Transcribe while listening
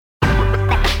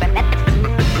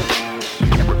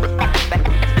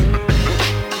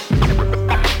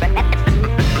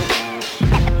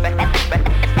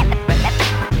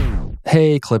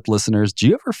Hey, Clip listeners, do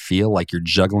you ever feel like you're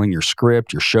juggling your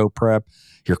script, your show prep,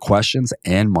 your questions,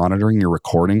 and monitoring your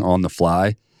recording on the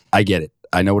fly? I get it.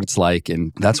 I know what it's like,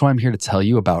 and that's why I'm here to tell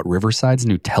you about Riverside's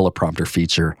new teleprompter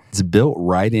feature. It's built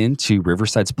right into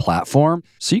Riverside's platform,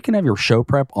 so you can have your show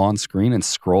prep on screen and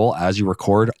scroll as you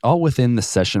record, all within the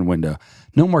session window.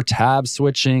 No more tab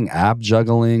switching, app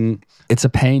juggling. It's a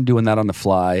pain doing that on the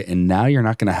fly, and now you're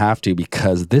not going to have to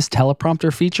because this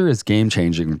teleprompter feature is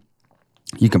game-changing.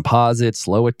 You can pause it,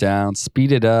 slow it down,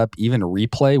 speed it up, even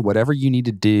replay, whatever you need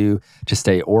to do to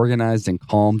stay organized and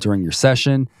calm during your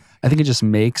session. I think it just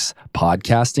makes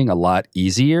podcasting a lot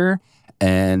easier.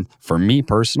 And for me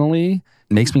personally,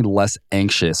 it makes me less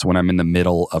anxious when I'm in the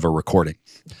middle of a recording.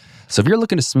 So if you're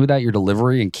looking to smooth out your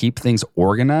delivery and keep things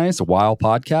organized while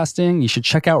podcasting, you should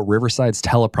check out Riverside's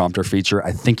teleprompter feature.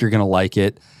 I think you're going to like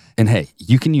it. And hey,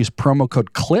 you can use promo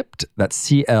code CLIPPED, that's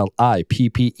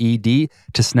CLIPPED,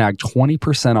 to snag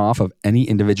 20% off of any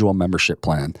individual membership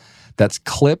plan. That's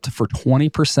CLIPPED for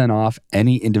 20% off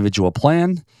any individual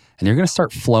plan, and you're going to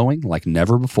start flowing like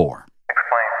never before.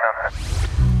 Explain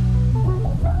something.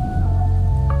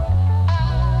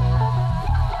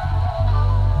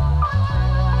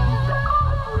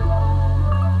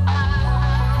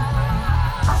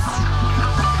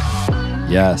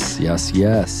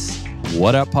 Yes.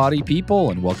 What up, potty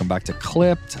people, and welcome back to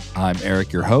Clipped. I'm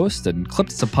Eric, your host, and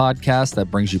Clipped is a podcast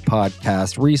that brings you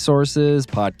podcast resources,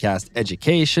 podcast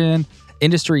education,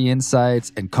 industry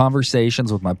insights, and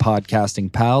conversations with my podcasting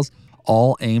pals,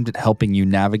 all aimed at helping you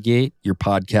navigate your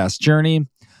podcast journey.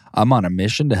 I'm on a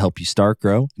mission to help you start,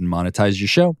 grow, and monetize your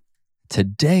show.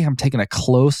 Today, I'm taking a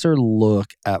closer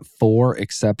look at 4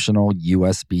 exceptional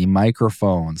USB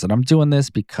microphones. And I'm doing this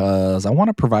because I want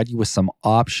to provide you with some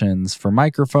options for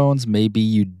microphones. Maybe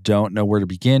you don't know where to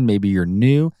begin. Maybe you're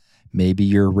new. Maybe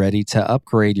you're ready to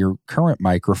upgrade your current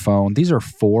microphone. These are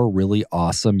 4 really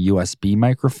awesome USB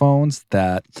microphones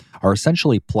that are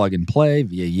essentially plug and play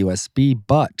via USB,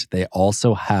 but they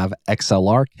also have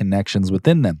XLR connections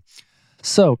within them.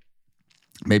 So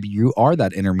maybe you are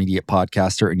that intermediate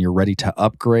podcaster and you're ready to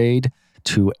upgrade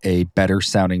to a better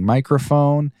sounding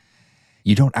microphone.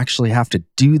 You don't actually have to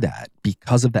do that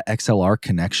because of the XLR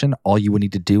connection. All you would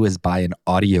need to do is buy an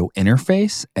audio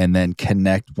interface and then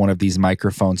connect one of these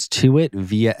microphones to it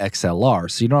via XLR.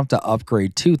 So you don't have to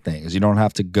upgrade 2 things. You don't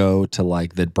have to go to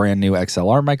like the brand new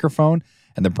XLR microphone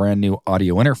and the brand new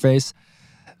audio interface.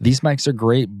 These mics are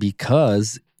great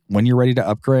because when you're ready to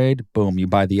upgrade, boom, you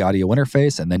buy the audio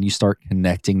interface and then you start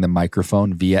connecting the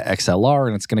microphone via XLR,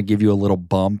 and it's going to give you a little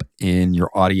bump in your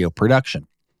audio production.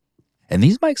 And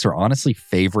these mics are honestly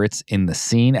favorites in the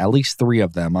scene, at least 3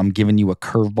 of them. I'm giving you a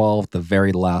curveball with the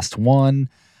very last one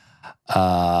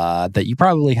that you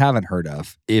probably haven't heard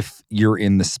of if you're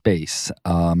in the space.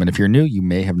 And if you're new, you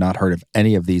may have not heard of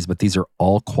any of these, but these are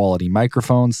all quality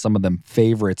microphones, some of them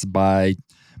favorites by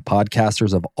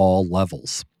podcasters of all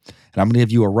levels. And I'm going to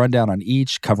give you a rundown on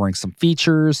each, covering some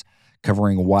features,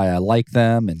 covering why I like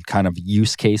them, and kind of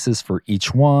use cases for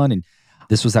each one. And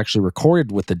this was actually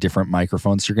recorded with the different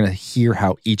microphones. So you're going to hear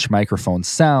how each microphone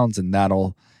sounds, and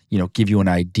that'll, give you an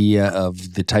idea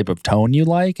of the type of tone you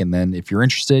like. And then if you're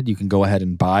interested, you can go ahead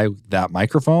and buy that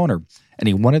microphone or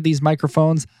any one of these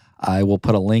microphones. I will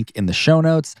put a link in the show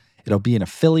notes. It'll be an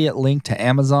affiliate link to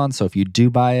Amazon. So if you do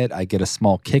buy it, I get a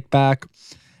small kickback.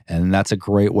 And that's a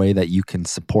great way that you can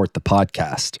support the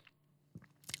podcast.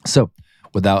 So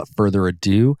without further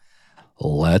ado,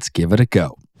 let's give it a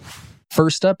go.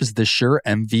 First up is the Shure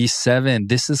MV7.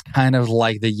 This is kind of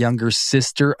like the younger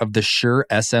sister of the Shure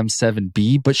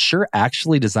SM7B, but Shure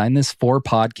actually designed this for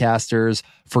podcasters,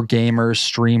 for gamers,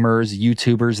 streamers,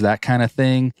 YouTubers, that kind of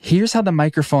thing. Here's how the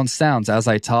microphone sounds as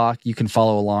I talk. You can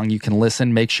follow along, you can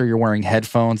listen, make sure you're wearing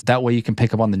headphones. That way you can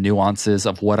pick up on the nuances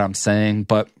of what I'm saying.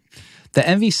 But the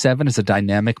MV7 is a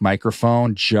dynamic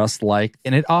microphone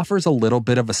and it offers a little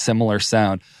bit of a similar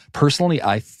sound. Personally,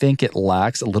 I think it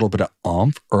lacks a little bit of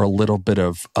oomph or a little bit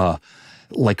of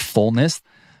fullness,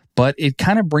 but it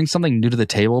kind of brings something new to the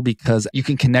table because you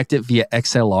can connect it via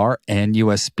XLR and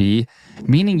USB,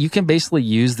 meaning you can basically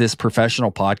use this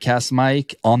professional podcast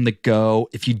mic on the go.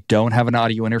 If you don't have an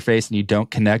audio interface and you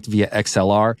don't connect via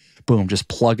XLR, boom, just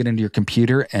plug it into your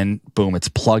computer and boom, it's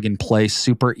plug and play,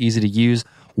 super easy to use.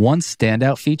 One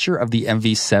standout feature of the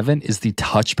MV7 is the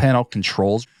touch panel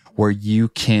controls where you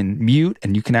can mute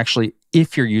and you can actually,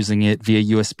 if you're using it via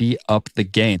USB, up the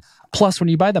gain. Plus, when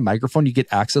you buy the microphone, you get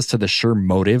access to the Shure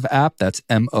Motiv app. That's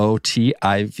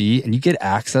MOTIV. And you get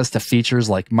access to features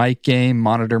like mic gain,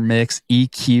 monitor mix,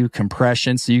 EQ,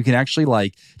 compression. So you can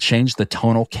actually change the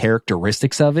tonal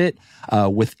characteristics of it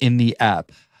within the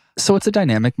app. So it's a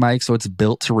dynamic mic, so it's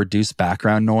built to reduce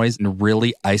background noise and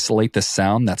really isolate the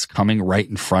sound that's coming right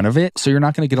in front of it. So you're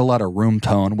not going to get a lot of room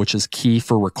tone, which is key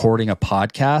for recording a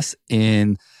podcast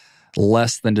in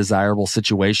less than desirable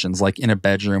situations, like in a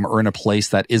bedroom or in a place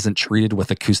that isn't treated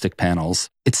with acoustic panels.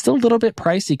 It's still a little bit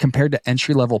pricey compared to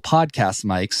entry-level podcast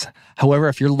mics. However,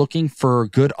 if you're looking for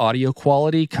good audio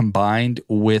quality combined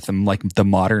with like the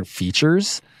modern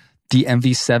features, the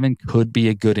MV7 could be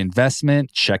a good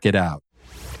investment. Check it out.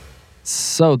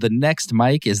 So the next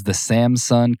mic is the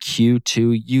Samson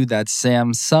Q2U. That's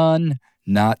Samson,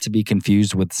 not to be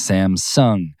confused with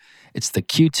Samsung. It's the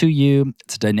Q2U.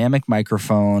 It's a dynamic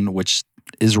microphone, which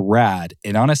is rad.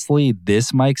 And honestly,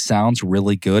 this mic sounds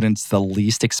really good. And it's the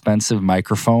least expensive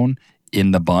microphone in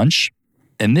the bunch.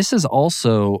 And this is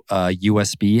also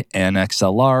USB and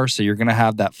XLR. So you're going to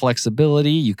have that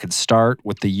flexibility. You could start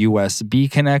with the USB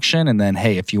connection. And then,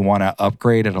 hey, if you want to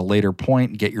upgrade at a later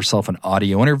point and get yourself an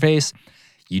audio interface,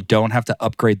 you don't have to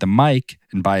upgrade the mic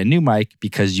and buy a new mic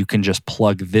because you can just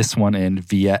plug this one in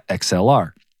via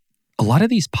XLR. A lot of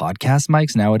these podcast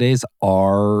mics nowadays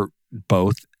are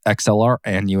both XLR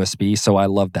and USB. So I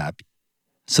love that.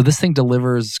 So this thing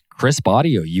delivers crisp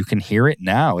audio. You can hear it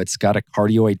now. It's got a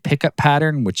cardioid pickup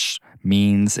pattern, which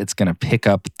means it's going to pick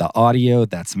up the audio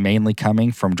that's mainly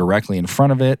coming from directly in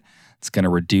front of it. It's going to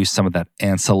reduce some of that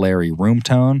ancillary room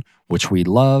tone, which we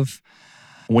love.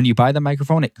 When you buy the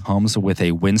microphone, it comes with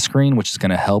a windscreen, which is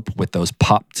going to help with those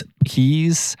popped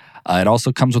keys. It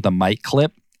also comes with a mic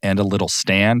clip and a little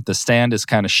stand. The stand is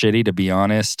kind of shitty, to be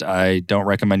honest. I don't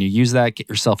recommend you use that. Get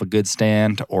yourself a good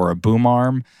stand or a boom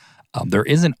arm. There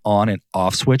is an on and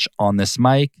off switch on this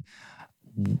mic.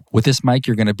 With this mic,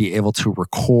 you're going to be able to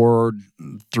record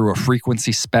through a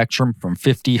frequency spectrum from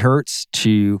 50 hertz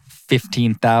to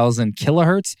 15,000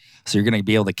 kilohertz. So you're going to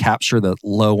be able to capture the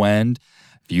low end.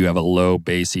 If you have a low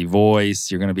bassy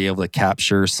voice, you're going to be able to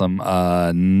capture some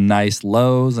nice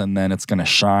lows, and then it's going to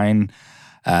shine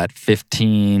at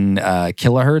 15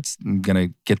 kilohertz. I'm going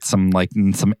to get some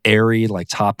airy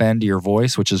top end to your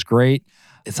voice, which is great.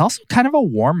 It's also kind of a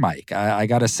warm mic. I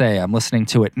got to say, I'm listening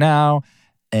to it now,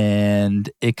 and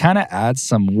it kind of adds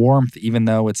some warmth, even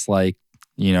though it's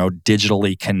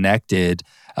digitally connected.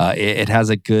 It has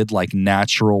a good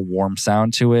natural warm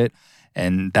sound to it.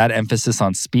 And that emphasis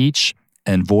on speech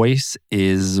and voice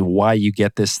is why you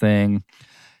get this thing.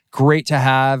 Great to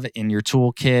have in your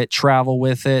toolkit, travel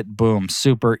with it, boom,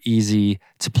 super easy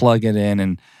to plug it in,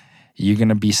 and you're going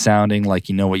to be sounding like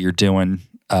you know what you're doing.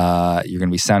 You're going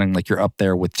to be sounding like you're up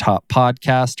there with top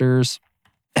podcasters.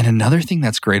 And another thing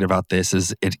that's great about this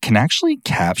is it can actually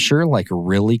capture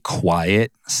really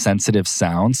quiet, sensitive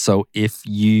sounds. So if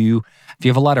you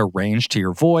have a lot of range to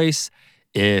your voice,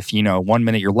 if 1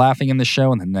 minute you're laughing in the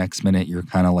show and the next minute you're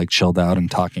kind of chilled out and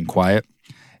talking quiet,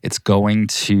 it's going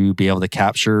to be able to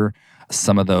capture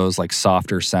some of those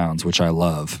softer sounds, which I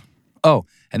love. Oh,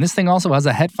 and this thing also has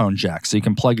a headphone jack, so you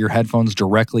can plug your headphones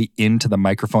directly into the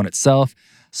microphone itself.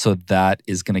 So that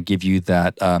is going to give you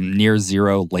that near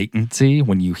zero latency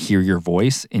when you hear your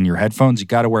voice in your headphones. You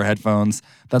got to wear headphones.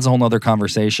 That's a whole nother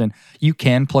conversation. You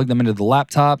can plug them into the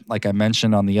laptop, like I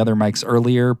mentioned on the other mics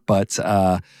earlier, but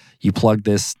you plug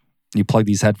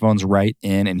these headphones right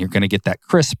in, and you're going to get that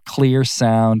crisp, clear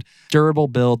sound, durable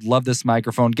build. Love this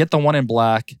microphone. Get the one in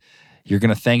black. You're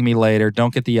going to thank me later.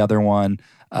 Don't get the other one.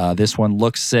 This one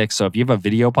looks sick. So if you have a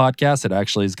video podcast, it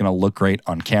actually is going to look great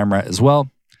on camera as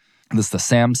well. This is the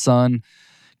Samson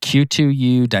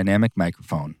Q2U dynamic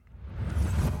microphone.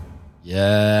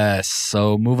 Yes.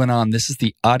 So moving on, this is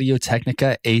the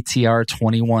Audio-Technica ATR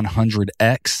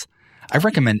 2100X. I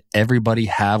recommend everybody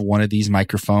have one of these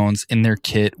microphones in their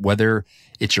kit, whether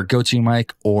it's your go-to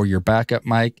mic or your backup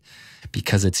mic,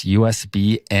 because it's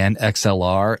USB and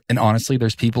XLR. And honestly,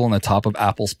 there's people on the top of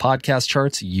Apple's podcast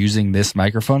charts using this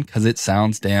microphone because it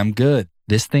sounds damn good.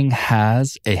 This thing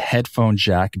has a headphone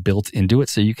jack built into it,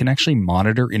 so you can actually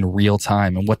monitor in real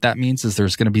time. And what that means is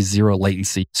there's going to be zero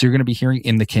latency. So you're going to be hearing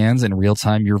in the cans in real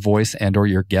time your voice and or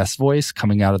your guest voice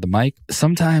coming out of the mic.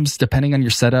 Sometimes, depending on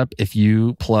your setup, if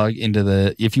you plug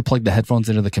the headphones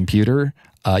into the computer,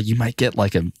 you might get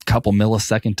a couple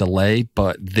millisecond delay,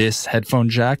 but this headphone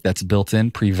jack that's built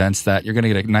in prevents that. You're going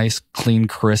to get a nice, clean,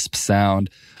 crisp sound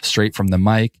straight from the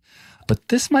mic. But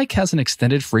this mic has an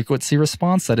extended frequency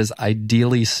response that is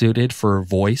ideally suited for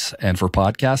voice and for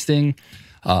podcasting.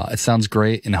 It sounds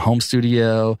great in a home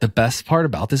studio. The best part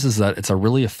about this is that it's a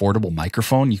really affordable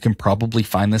microphone. You can probably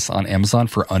find this on Amazon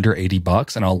for under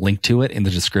 $80, and I'll link to it in the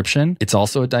description. It's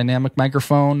also a dynamic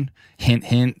microphone. Hint,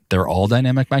 hint, they're all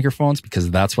dynamic microphones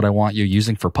because that's what I want you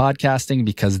using for podcasting,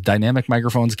 because dynamic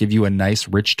microphones give you a nice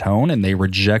rich tone and they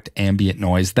reject ambient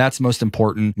noise. That's most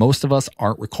important. Most of us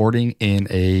aren't recording in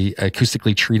a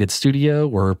acoustically treated studio.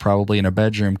 We're probably in a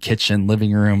bedroom, kitchen,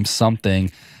 living room,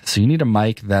 something. So you need a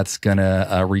mic that's going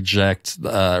to reject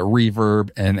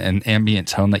reverb and an ambient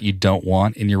tone that you don't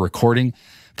want in your recording.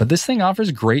 But this thing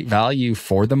offers great value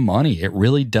for the money. It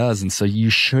really does. And so you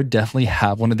should definitely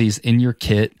have one of these in your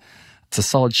kit. It's a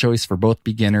solid choice for both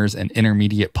beginners and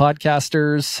intermediate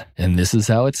podcasters. And this is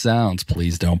how it sounds.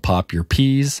 Please don't pop your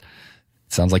P's.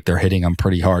 It sounds like they're hitting them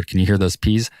pretty hard. Can you hear those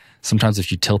P's? Sometimes if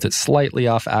you tilt it slightly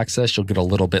off axis, you'll get a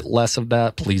little bit less of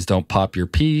that. Please don't pop your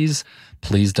P's.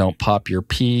 Please don't pop your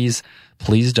P's.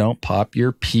 Please don't pop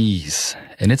your P's.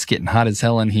 And it's getting hot as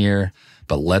hell in here,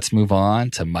 but let's move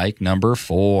on to mic number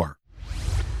 4.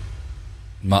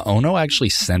 Maono actually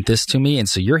sent this to me, and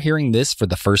so you're hearing this for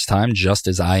the first time just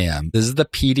as I am. This is the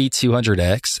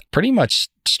PD200X. Pretty much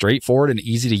straightforward and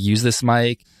easy to use this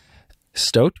mic.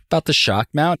 Stoked about the shock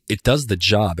mount. It does the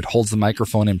job. It holds the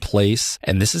microphone in place,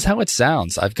 and this is how it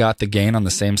sounds. I've got the gain on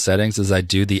the same settings as I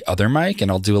do the other mic,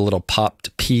 and I'll do a little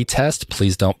popped P test.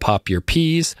 Please don't pop your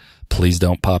P's. Please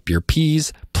don't pop your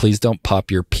P's. Please don't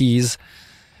pop your P's.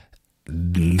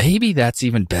 Maybe that's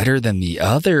even better than the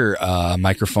other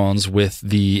microphones with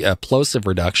the plosive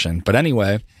reduction. But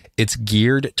anyway, it's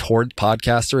geared toward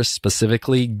podcasters,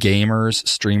 specifically gamers,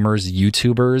 streamers,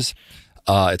 YouTubers.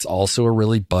 It's also a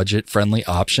really budget-friendly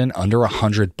option, under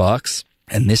 $100.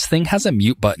 And this thing has a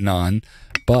mute button on,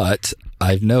 but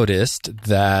I've noticed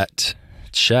that,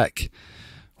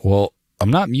 well,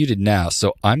 I'm not muted now,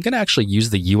 so I'm going to actually use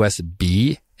the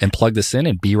USB and plug this in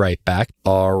and be right back.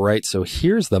 All right, so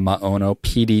here's the Maono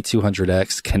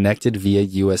PD200X connected via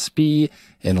USB.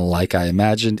 And like I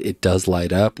imagined, it does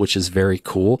light up, which is very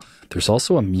cool. There's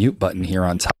also a mute button here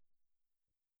on top.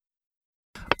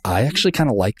 I actually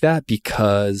kind of like that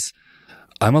because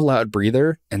I'm a loud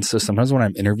breather. And so sometimes when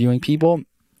I'm interviewing people,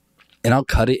 and I'll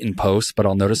cut it in post, but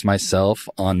I'll notice myself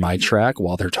on my track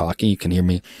while they're talking, you can hear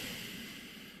me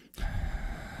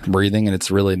breathing, and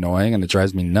it's really annoying and it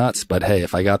drives me nuts. But hey,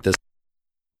 if I got this,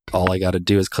 all I got to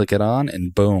do is click it on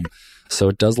and boom. So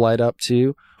it does light up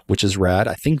too, which is rad.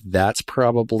 I think that's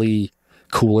probably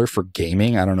cooler for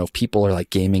gaming. I don't know if people are like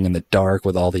gaming in the dark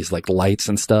with all these like lights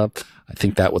and stuff. I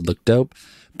think that would look dope.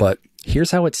 But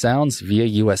here's how it sounds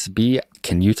via USB.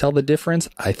 Can you tell the difference?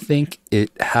 I think it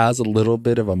has a little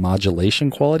bit of a modulation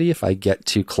quality. If I get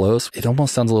too close, it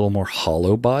almost sounds a little more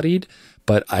hollow bodied.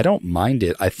 But I don't mind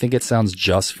it. I think it sounds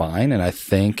just fine. And I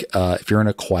think if you're in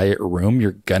a quiet room,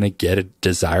 you're going to get a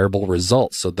desirable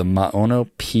result. So the Maono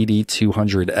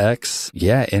PD200X,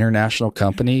 yeah, international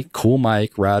company, cool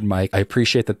mic, rad mic. I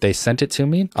appreciate that they sent it to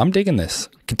me. I'm digging this.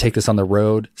 I can take this on the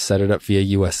road, set it up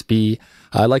via USB.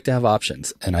 I like to have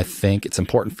options. And I think it's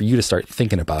important for you to start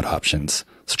thinking about options.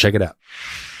 So check it out.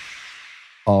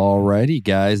 Alrighty,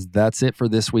 guys. That's it for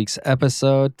this week's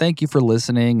episode. Thank you for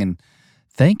listening, and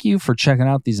thank you for checking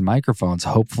out these microphones.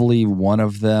 Hopefully one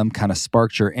of them kind of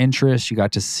sparked your interest. You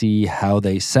got to see how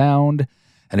they sound.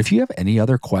 And if you have any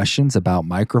other questions about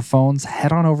microphones,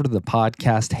 head on over to the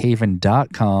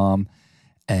podcasthaven.com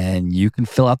and you can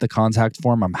fill out the contact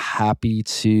form. I'm happy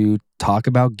to talk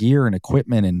about gear and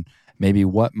equipment and maybe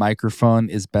what microphone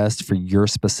is best for your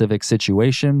specific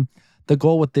situation. The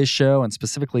goal with this show, and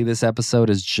specifically this episode,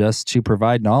 is just to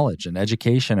provide knowledge and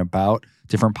education about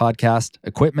different podcast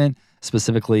equipment,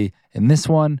 specifically in this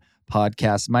one,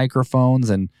 podcast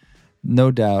microphones. And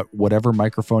no doubt, whatever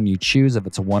microphone you choose, if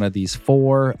it's one of these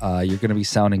 4, you're going to be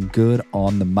sounding good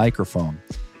on the microphone.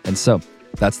 And so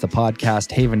that's the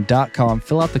podcasthaven.com.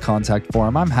 Fill out the contact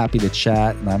form. I'm happy to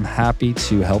chat, and I'm happy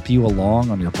to help you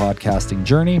along on your podcasting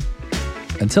journey.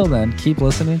 Until then, keep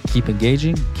listening, keep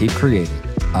engaging, keep creating.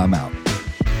 I'm out.